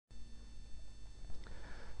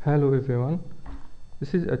Hello everyone,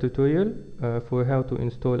 this is a tutorial for how to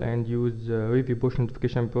install and use Review push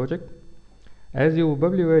notification project. As you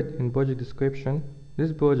probably read in project description,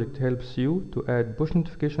 this project helps you to add push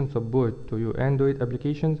notification support to your Android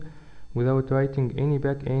applications without writing any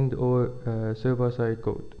backend or server-side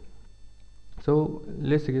code. So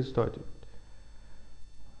let's get started.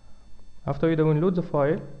 After you download the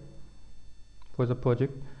file for the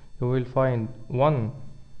project, you will find one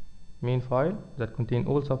main file that contains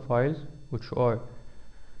all sub-files, which are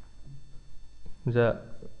the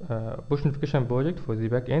push notification project for the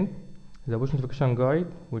backend, the push notification guide,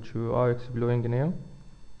 which we are exploring now,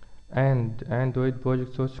 and Android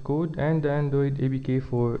project source code and the Android APK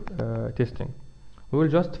for testing. We will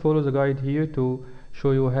just follow the guide here to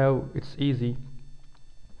show you how it's easy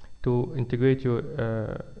to integrate your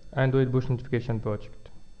Android push notification project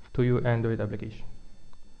to your Android application.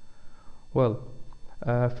 Well,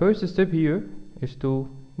 first step here is to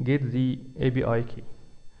get the API key.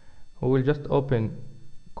 We will just open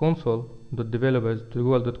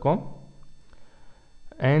console.developers.google.com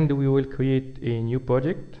and we will create a new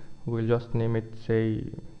project. We'll just name it, say,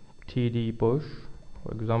 TD push,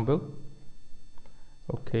 for example.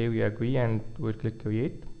 Okay, we agree and we'll click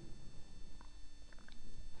create.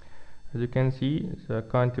 As you can see, the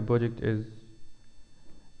current project is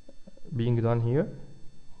being done here.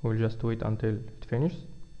 We'll just wait until it finishes.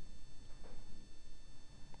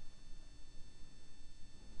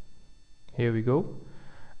 Here we go.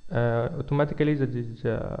 Automatically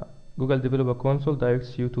the Google Developer Console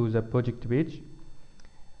directs you to the project page.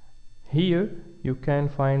 Here you can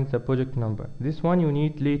find the project number. This one you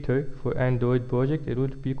need later for Android project. It will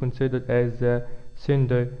be considered as the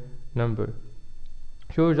sender number.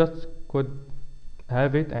 So just could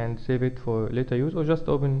have it and save it for later use, or just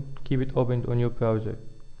keep it opened on your browser.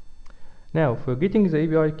 Now for getting the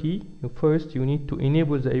API key, first you need to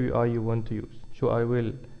enable the API you want to use. So I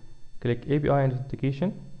will click API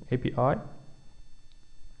authentication, API,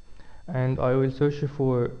 and I will search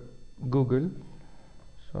for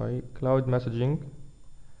cloud messaging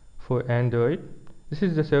for Android. This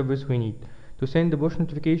is the service we need. To send the push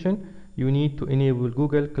notification, you need to enable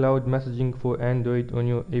Google Cloud Messaging for Android on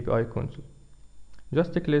your API console.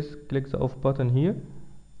 Just click the off button here.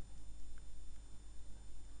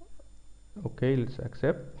 Okay, let's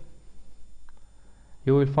accept.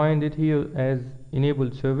 You will find it here as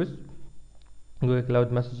enabled service. Google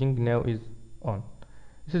Cloud Messaging now is on.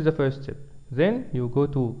 This is the first step. Then you go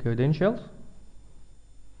to credentials,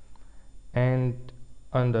 and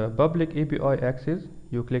under public API access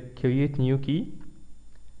you click create new key,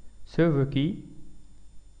 server key,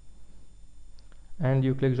 and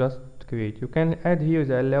you click just create. You can add here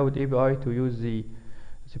the allowed API to use the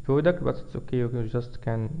product, but it's okay, you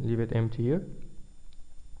can leave it empty here.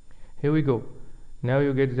 Here we go. Now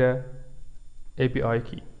you get the API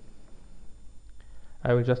key.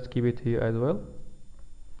 I will just keep it here as well.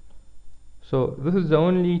 So this is the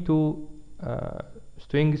only two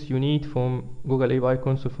strings you need from Google API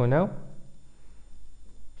console for now.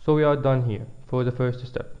 So we are done here for the first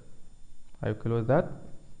step. I will close that.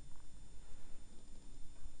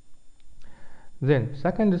 Then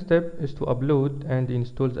second step is to upload and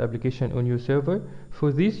install the application on your server.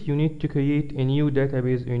 For this you need to create a new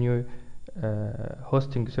database in your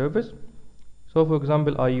hosting service. So for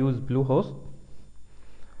example, I use Bluehost.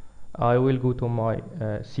 I will go to my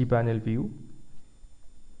cPanel view.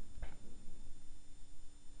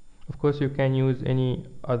 Of course you can use any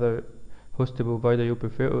other hosting provider you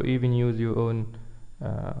prefer, or even use your own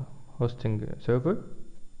hosting server.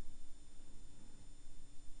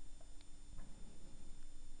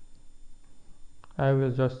 I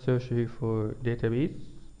will just search here for database.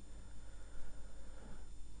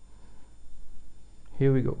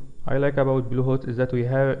 Here we go. I like about Bluehost is that we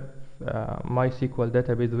have MySQL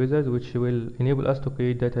database wizard, which will enable us to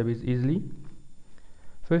create database easily.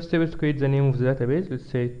 First step is to create the name of the database. Let's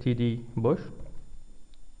say TD push.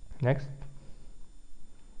 Next,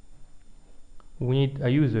 we need a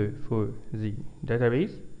user for the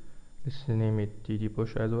database. Let's name it TD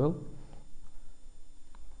push as well.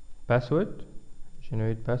 Password,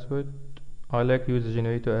 generate password. I like user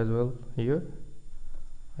generator as well here.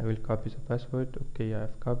 I will copy the password. Okay, I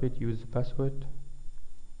have copied. Use the password.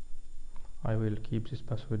 I will keep this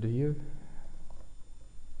password here.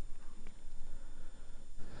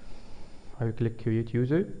 I will click create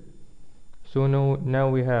user. So now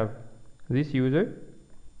we have this user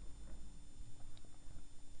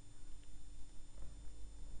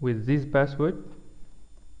with this password,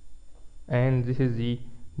 and this is the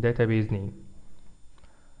database name.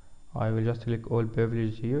 I will just click all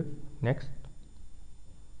privileges here. Next,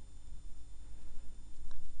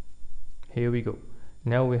 Here we go.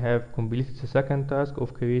 Now we have completed the second task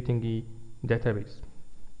of creating a database.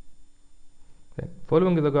 Okay.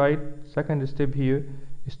 Following the guide, second step here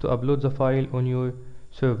is to upload the file on your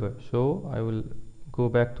server. So I will go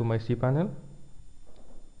back to my cPanel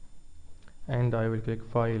and I will click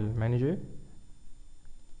File Manager.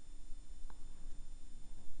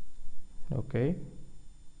 Okay.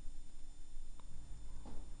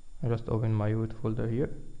 I just open my root folder here.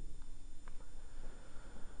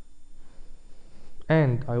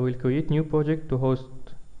 And I will create new project to host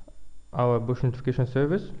our push notification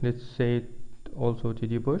service. Let's say it also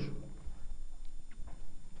td push.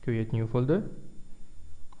 Create new folder.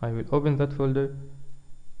 I will open that folder,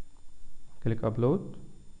 click upload.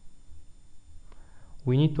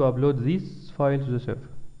 We need to upload this file to the server,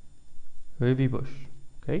 Revy push.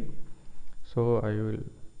 Okay, so I will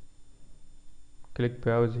click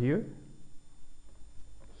browse here,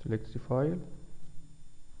 select the file.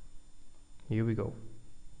 Here we go.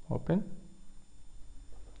 Open.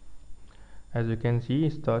 As you can see,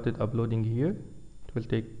 it started uploading here. It will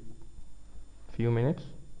take few minutes.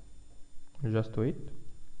 Just wait.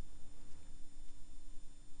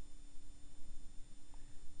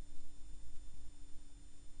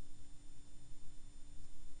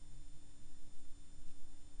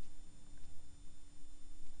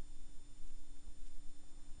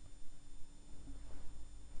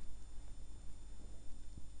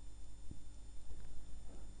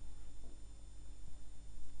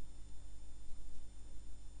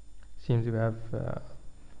 Seems we have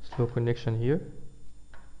slow connection here.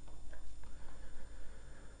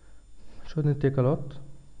 Shouldn't take a lot.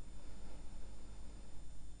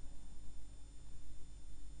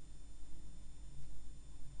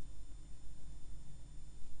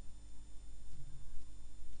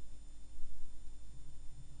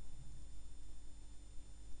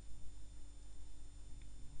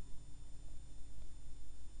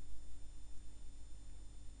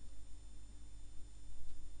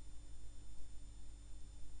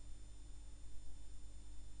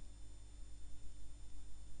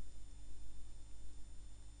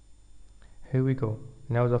 Here we go.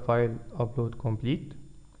 Now the file upload complete.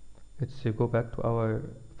 Let's go back to our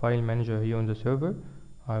file manager here on the server.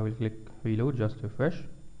 I will click reload, just refresh.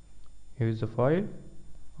 Here is the file.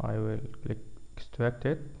 I will click extract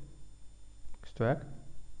it. Extract.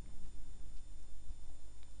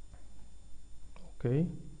 Okay.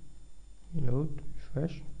 Reload,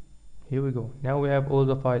 refresh. Here we go. Now we have all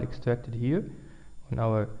the file extracted here on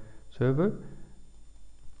our server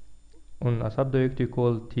on a subdirectory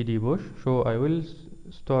called td-push. So I will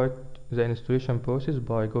start the installation process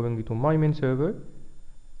by going to my main server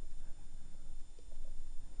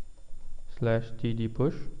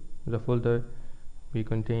 /td-push, the folder we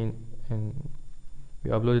contain and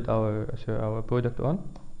we uploaded our product on.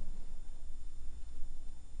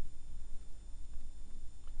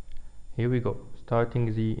 Here we go,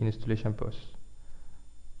 starting the installation process.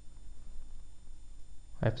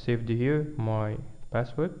 I've saved here my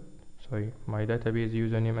password, my database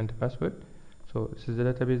username and password. So this is the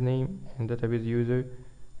database name and database user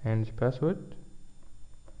and the password.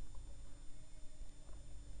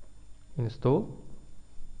 Install.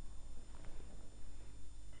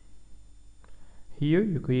 Here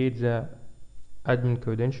you create the admin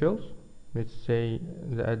credentials. Let's say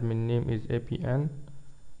the admin name is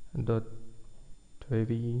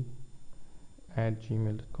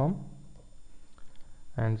apn.trevi@gmail.com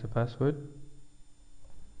and the password.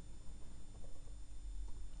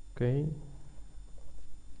 Okay,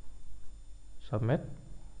 submit.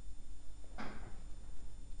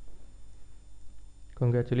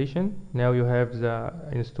 Congratulations, now you have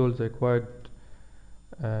installed the required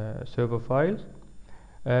server files.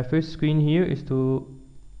 First screen here is of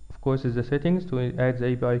course is the settings to add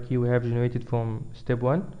the API key we have generated from step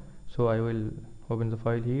 1. So I will open the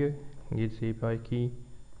file here, get the API key,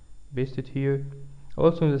 paste it here.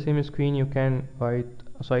 Also in the same screen you can write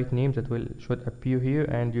a site name that should appear here,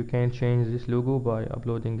 and you can change this logo by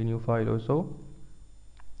uploading a new file also.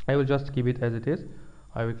 I will just keep it as it is.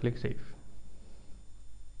 I will click save.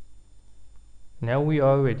 Now we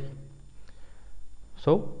are ready.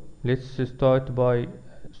 So let's start by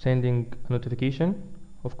sending a notification.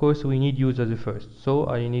 Of course we need users first, so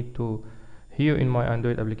I need to, here in my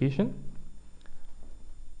Android application,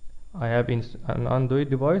 I have an Android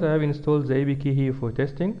device. I have installed the APK here for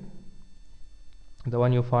testing, the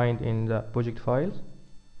one you find in the project files.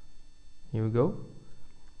 Here we go.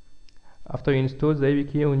 After you install the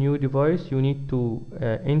APK on your device, you need to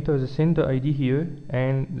enter the sender ID here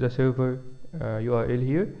and the server URL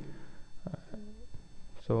here.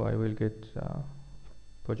 So I will get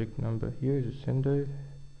project number here, the sender.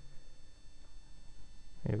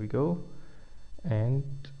 Here we go. And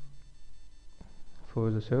for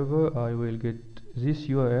the server, I will get this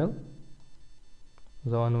URL,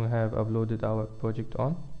 the one we have uploaded our project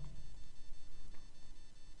on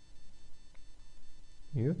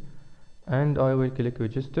here, and I will click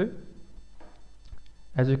register.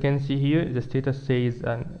 As you can see here, the status says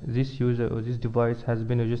this user or this device has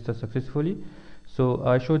been registered successfully. So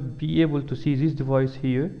I should be able to see this device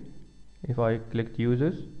here if I click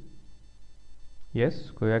users.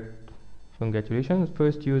 Yes, correct. Congratulations,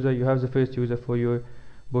 first user. You have the first user for your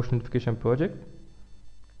push notification project.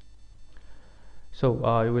 So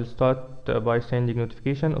I will start by sending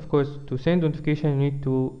notification. Of course, to send notification, you need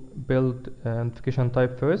to build a notification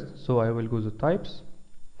type first. So I will go to types,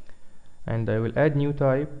 and I will add new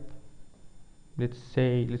type.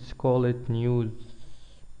 Let's call it news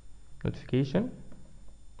notification,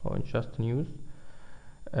 or just news.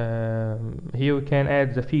 Here we can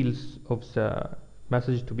add the fields of the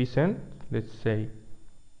message to be sent. Let's say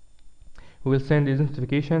we will send this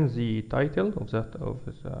notification the title of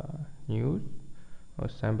the news, or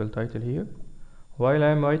sample title here. While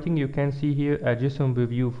I'm writing, you can see here a JSON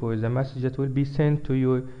preview for the message that will be sent to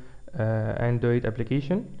your Android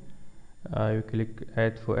application. You click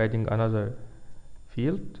add for adding another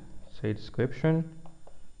field, say description,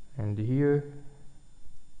 and here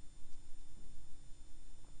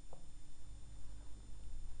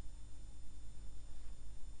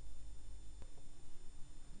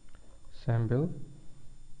sample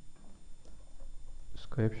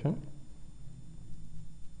description.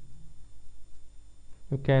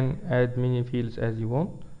 You can add many fields as you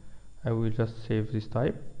want. I will just save this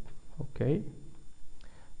type. Okay.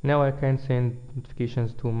 Now I can send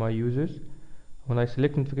notifications to my users. When I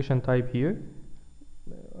select notification type here,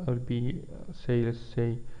 I'll be let's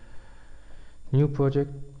say new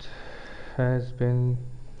project has been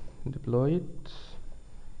deployed,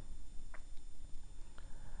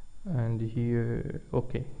 and here,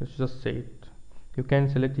 okay, let's just say it. You can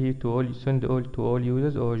select here to send to all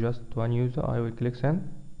users or just one user. I will click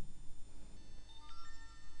send.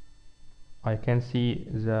 I can see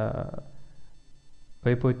the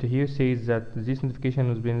report here says that this notification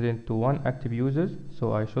was being sent to one active user,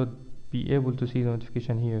 so I should be able to see the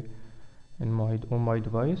notification here on my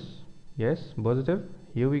device. Yes, positive.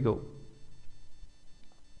 Here we go.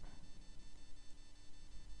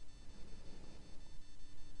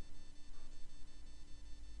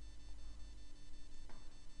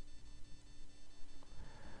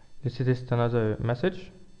 Let's test another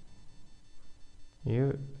message.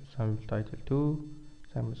 Here, sample title 2,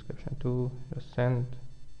 sample description 2, just send.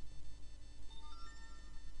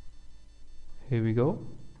 Here we go,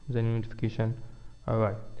 the notification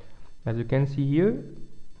arrived. As you can see here,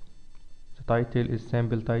 the title is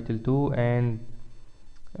sample title 2 and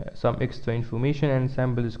some extra information and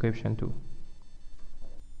sample description 2.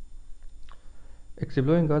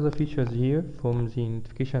 Exploring other features here from the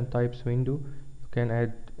notification types window, you can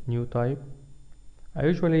add new type. I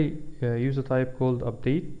usually use a type called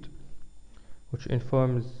update, which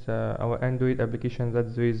informs our Android application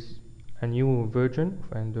that there is a new version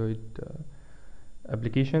of Android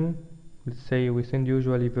application. Let's say we send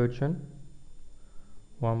usually version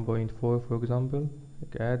 1.4 for example,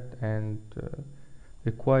 like add, and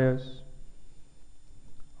required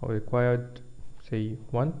say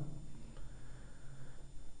 1.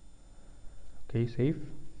 Okay, save.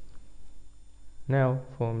 Now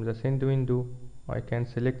from the send window, I can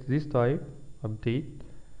select this type, update,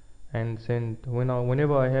 and send.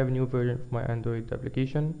 Whenever I have a new version of my Android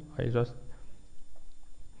application, I just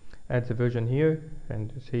add the version here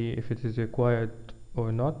and see if it is required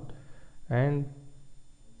or not, and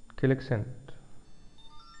click send.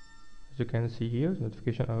 As you can see here, the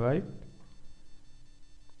notification arrived.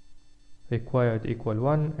 Required equal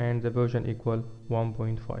 1 and the version equal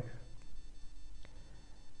 1.5.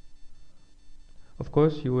 Of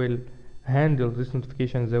course, you will handle this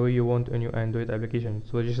notification the way you want on your Android application.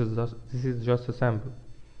 So this is just a sample.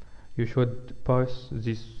 You should parse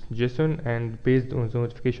this JSON, and based on the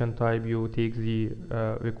notification type, you take the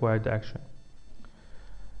required action.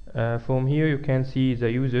 From here, you can see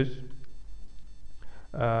the users,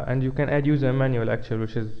 and you can add user manual actually,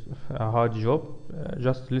 which is a hard job.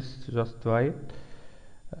 Let's just try it.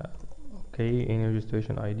 Okay, in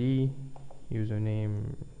registration ID,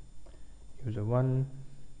 username user1,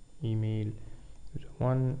 email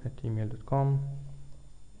user1@gmail.com.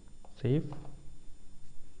 Save.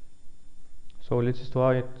 So let's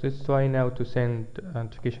try now to send a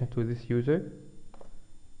notification to this user.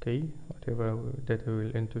 Okay, whatever data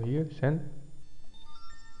we'll enter here, send.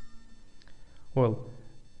 Well,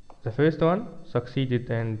 the first one succeeded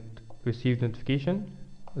and received notification.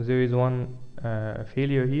 there is one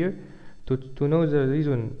failure here. To know the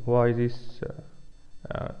reason why this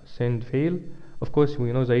send fail, of course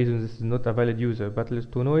we know the reason this is not a valid user, but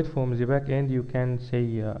to know it from the back end, you can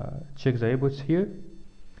say check the reports here.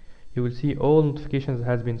 You will see all notifications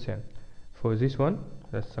has been sent. For this one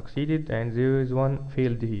that succeeded, and there is one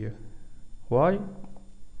failed here. Why?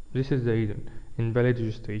 This is the reason: invalid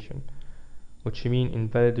registration, which mean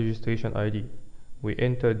invalid registration ID. We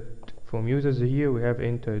entered from users here, we have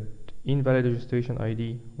entered invalid registration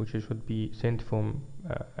ID, which should be sent from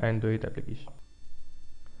Android application.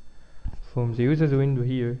 From the users window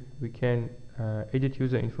here, we can edit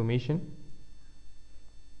user information,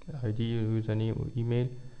 ID, username, or email.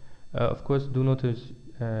 Of course, do not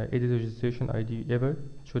edit registration ID ever. It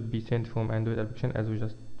should be sent from Android application, as we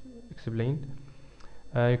just explained.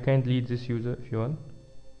 You can delete this user if you want.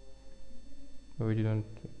 We really don't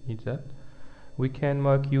need that. We can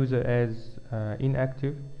mark user as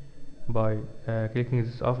inactive by clicking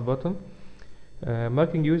this off button.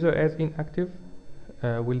 Marking user as inactive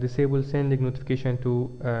will disable sending notification to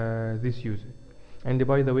this user. And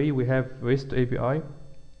by the way, we have REST API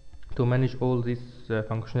to manage all this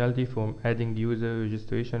functionality, from adding user,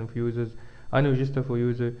 registration of users, unregister for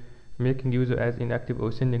user, making user as inactive, or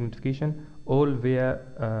sending notification, all via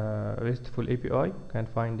RESTful API. You can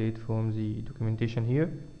find it from the documentation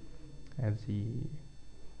here at the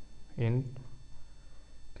end.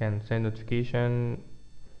 Can send notification,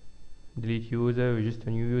 delete user, register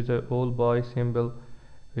new user, all by simple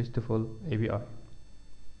RESTful API.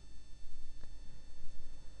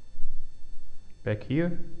 Back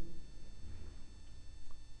here,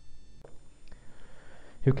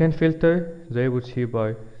 you can filter the reports here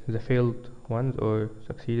by the failed ones or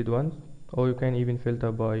succeeded ones, or you can even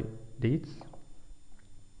filter by dates.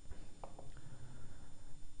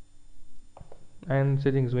 And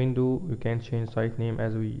settings window, you can change site name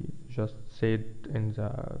as we just said in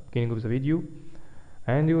the beginning of the video.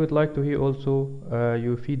 And we would like to hear also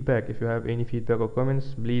your feedback. If you have any feedback or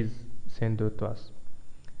comments, please send it to us.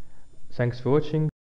 Thanks for watching.